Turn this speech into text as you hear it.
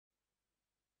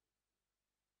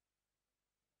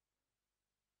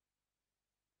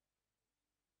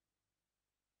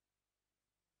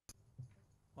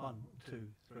1, 2,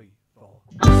 3, 4.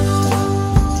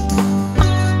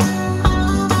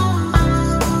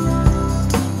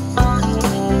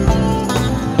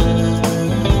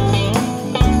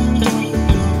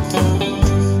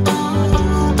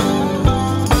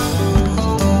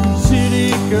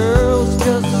 City girls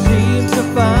just seem to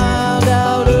find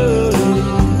out early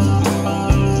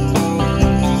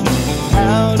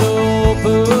how to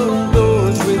open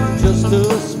doors with just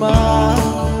a smile.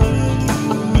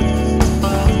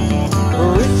 A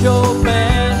rich old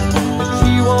man,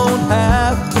 she won't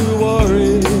have to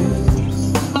worry.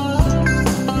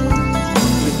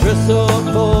 We dress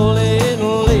up all in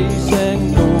lace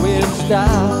and go in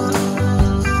style.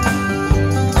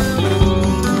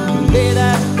 Late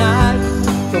at night,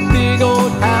 the big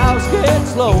old house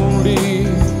gets lonely.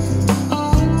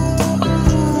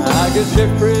 I guess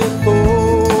every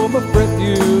form of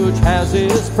refuge has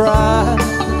its price,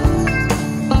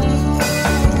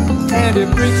 and it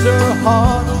breaks her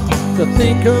heart to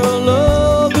think her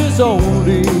love is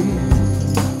only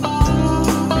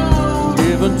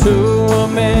given to a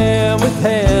man with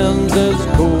hands as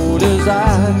cold as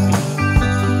ice.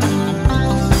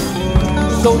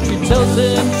 So she tells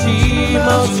him she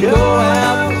must go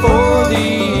out for the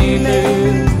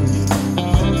evening,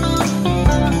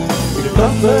 to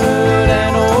comfort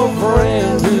an old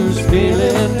friend who's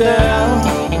feeling down.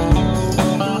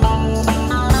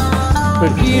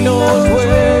 But he knows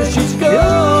where she's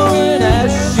going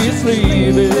as she's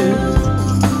leaving.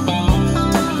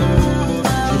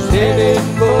 She's headed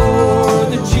for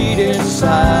the cheating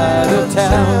side of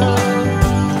town.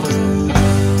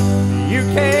 You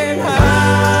can't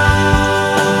hide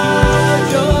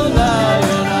your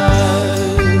lying eyes,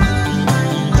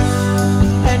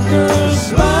 and your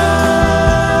smile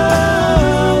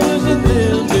isn't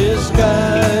in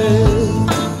disguise.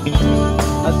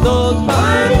 I thought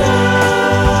by now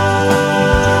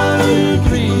you'd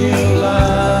realize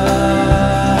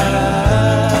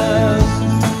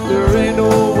there ain't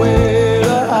no way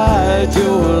to hide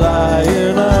your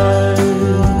lying eyes.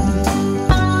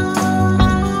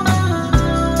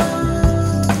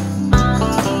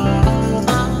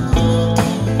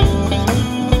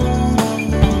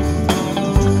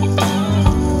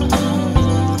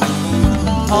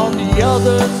 On the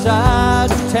other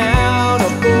side of town, a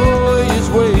boy is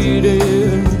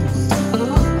waiting,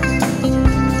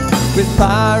 with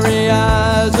fiery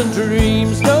eyes and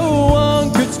dreams no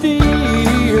one could steal.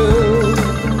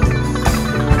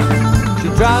 She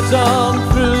drives on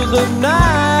through the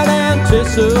night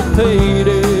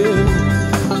anticipating,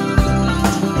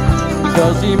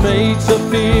 'cause he makes her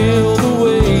feel the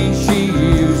way she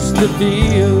used to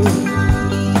feel.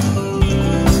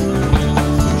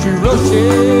 She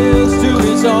rushes to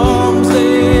his arms,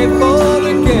 they fall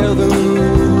together.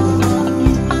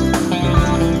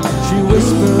 She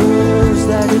whispers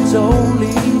that it's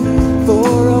only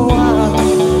for a while.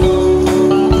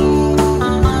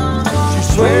 She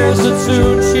swears that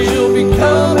soon she'll be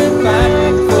coming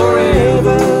back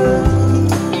forever.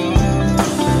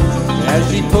 As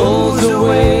she pulls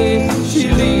away, she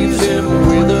leaves him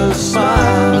with a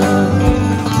smile.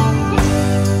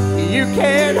 You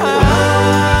can't hide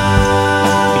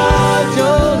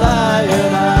your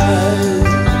lying eyes,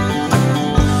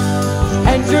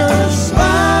 and your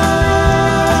smile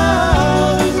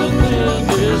isn't in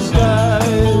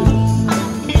disguise.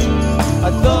 I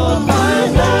thought by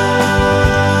now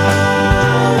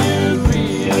you'd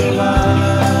realize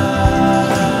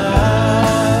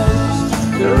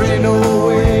there ain't no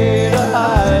way to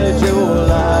hide your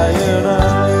lying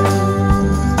eyes.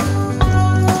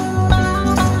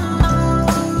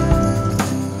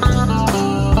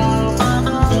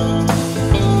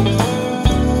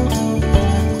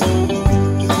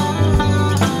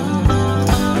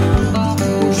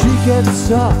 She gets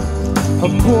up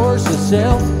and pours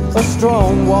herself a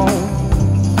strong one,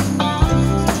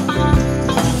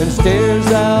 and stares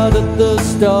out at the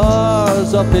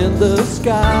stars up in the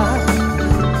sky.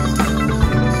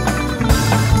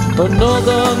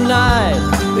 Another night,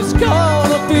 it's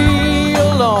gonna be a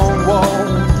long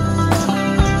one.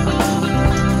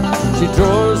 She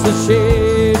draws the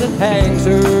shade and hangs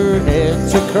her head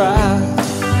to cry.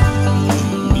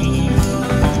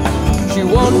 She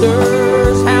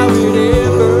wonders how it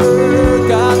ever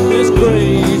got this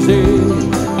crazy.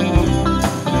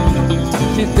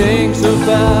 She thinks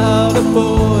about a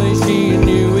boy she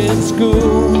knew in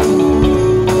school.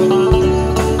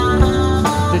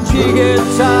 Did she get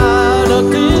tired or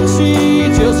did she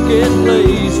just get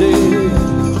lazy?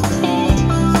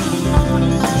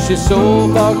 She's so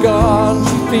far gone,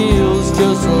 she feels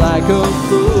just like a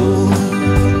fool.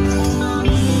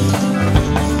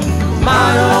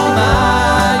 My oh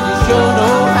my,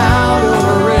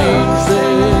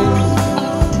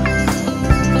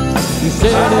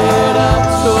 set it up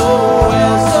so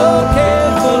well, so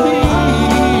carefully.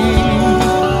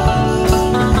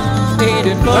 Ain't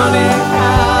it funny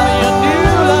how your new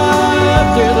life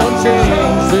didn't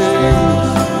change things?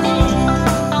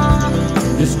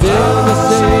 You're still the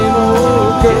same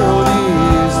old girl you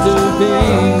used to be.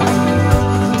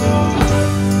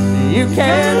 You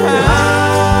can't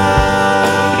hide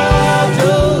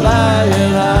your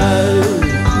lying eyes,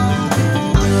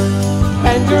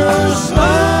 and your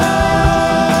smile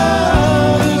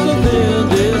is a thin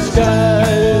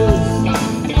disguise.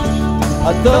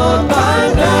 I thought